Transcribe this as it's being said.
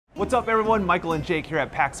What's up everyone, Michael and Jake here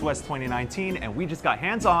at PAX West 2019, and we just got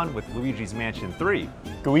hands-on with Luigi's Mansion 3.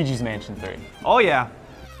 Luigi's Mansion 3. Oh yeah.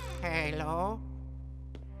 Hello?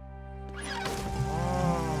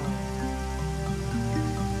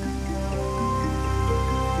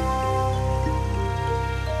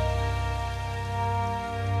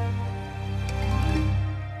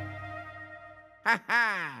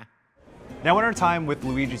 Haha! Now in our time with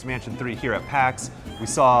Luigi's Mansion 3 here at PAX, we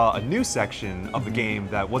saw a new section of the game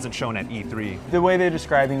that wasn't shown at E3. The way they're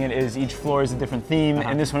describing it is each floor is a different theme,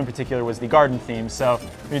 and this one in particular was the garden theme. So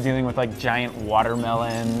you're dealing with like giant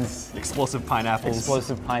watermelons, Explosive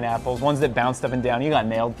pineapples. Ones that bounced up and down. You got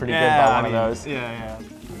nailed pretty good by one of those. Yeah.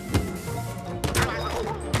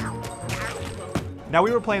 Now we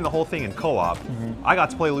were playing the whole thing in co-op. I got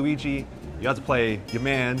to play Luigi. You got to play your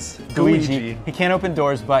man's Luigi. He can't open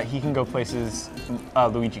doors, but he can go places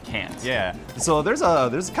Luigi can't. Yeah. So there's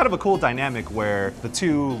kind of a cool dynamic where the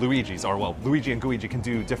two Luigis, or well, Luigi and Luigi can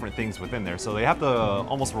do different things within there. So they have to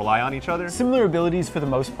almost rely on each other. Similar abilities for the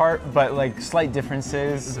most part, but like slight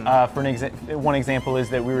differences. One example is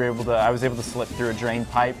that I was able to slip through a drain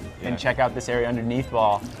pipe and check out this area underneath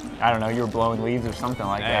while, I don't know, you were blowing leaves or something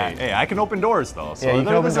like that. Hey, I can open doors though. So yeah, you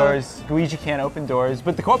can open doors. Luigi can't open doors,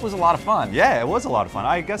 but the co-op was a lot of fun. Yeah, it was a lot of fun.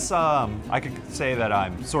 I guess I could say that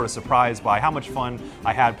I'm sort of surprised by how much fun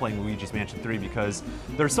I had playing Luigi's Mansion 3 because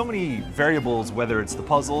there's so many variables, whether it's the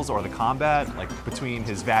puzzles or the combat, like between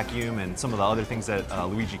his vacuum and some of the other things that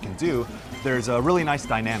Luigi can do. There's a really nice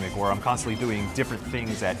dynamic where I'm constantly doing different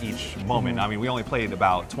things at each moment. I mean, we only played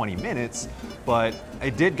about 20 minutes, but I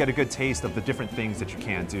did get a good taste of the different things that you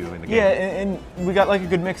can do in the game. Yeah, and we got like a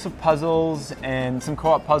good mix of puzzles and some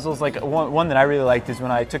co-op puzzles. Like one that I really liked is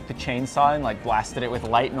when I took the chainsaw and like blasted it with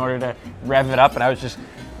light in order to rev it up, and I was just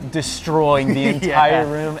destroying the entire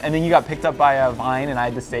room. And then you got picked up by a vine and I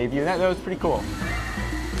had to save you. That was pretty cool.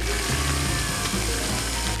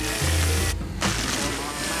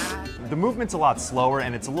 The movement's a lot slower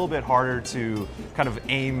and it's a little bit harder to kind of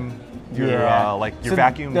aim your your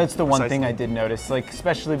vacuum. That's the one thing I did notice, like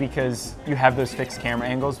especially because you have those fixed camera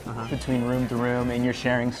angles between room to room and you're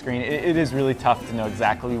sharing screen. It is really tough to know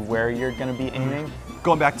exactly where you're going to be aiming.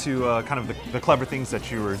 Going back to kind of the clever things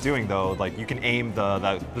that you were doing though, like you can aim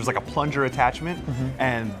there's like a plunger attachment,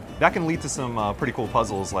 and that can lead to some pretty cool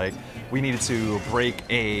puzzles. Like we needed to we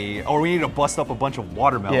needed to bust up a bunch of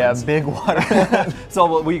watermelons. Yeah, big watermelons.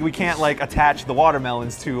 So we can't like attach the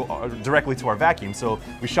watermelons directly to our vacuum. So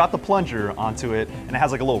we shot the plunger onto it, and it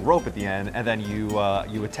has like a little rope at the end, and then you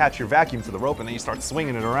attach your vacuum to the rope, and then you start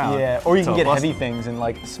swinging it around. Yeah, or you can get heavy things and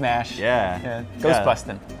like smash. Yeah. Ghost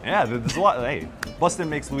busting. Yeah, there's a lot. Hey, busting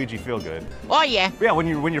makes Luigi feel good. Oh yeah. But yeah,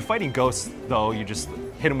 when you're fighting ghosts though, you just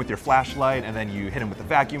hit him with your flashlight, and then you hit him with the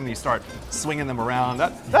vacuum, and you start swinging them around.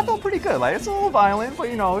 That felt pretty good. Like it's a little violent, but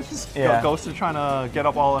you know, it's just ghosts are trying to get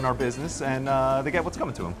up all in our business, and they get what's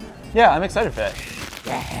coming to them. Yeah, I'm excited for that.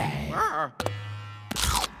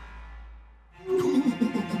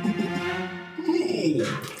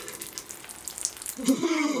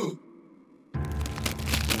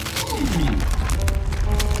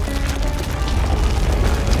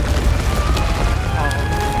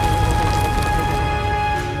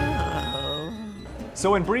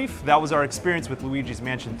 So in brief, that was our experience with Luigi's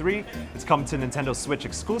Mansion 3. It's coming to Nintendo Switch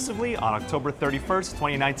exclusively on October 31st,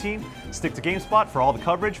 2019. Stick to GameSpot for all the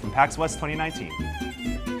coverage from PAX West 2019.